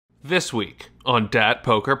This week on Dat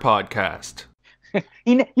Poker Podcast.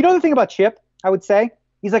 You know the thing about Chip, I would say?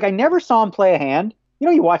 He's like, I never saw him play a hand. You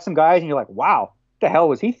know, you watch some guys and you're like, wow, what the hell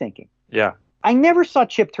was he thinking? Yeah. I never saw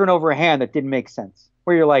Chip turn over a hand that didn't make sense.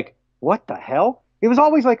 Where you're like, what the hell? It was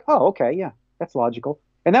always like, oh, okay, yeah, that's logical.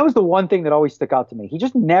 And that was the one thing that always stuck out to me. He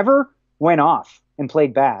just never went off and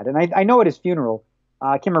played bad. And I know at his funeral,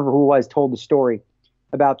 I can't remember who it was, told the story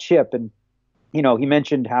about Chip. And, you know, he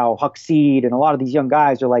mentioned how Huckseed and a lot of these young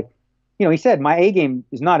guys are like, you know, he said, my A game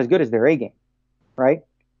is not as good as their A game, right?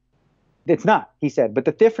 It's not, he said. But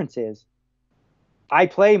the difference is I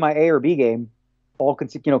play my A or B game all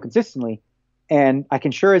consistently, and I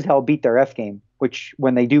can sure as hell beat their F game, which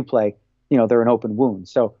when they do play, you know, they're an open wound.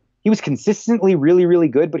 So he was consistently really, really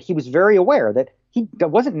good, but he was very aware that he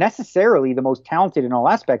wasn't necessarily the most talented in all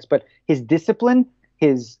aspects, but his discipline,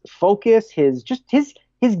 his focus, his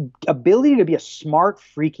ability to be a smart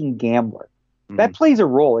freaking gambler, that plays a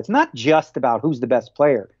role. It's not just about who's the best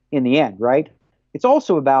player in the end, right? It's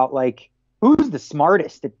also about like who's the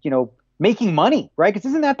smartest at, you know, making money, right? Because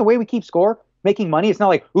isn't that the way we keep score? Making money. It's not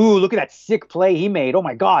like, ooh, look at that sick play he made. Oh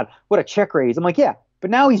my God, what a check raise. I'm like, yeah, but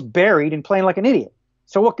now he's buried and playing like an idiot.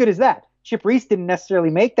 So what good is that? Chip Reese didn't necessarily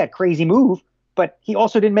make that crazy move, but he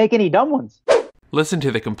also didn't make any dumb ones. Listen to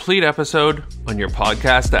the complete episode on your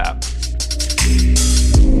podcast app.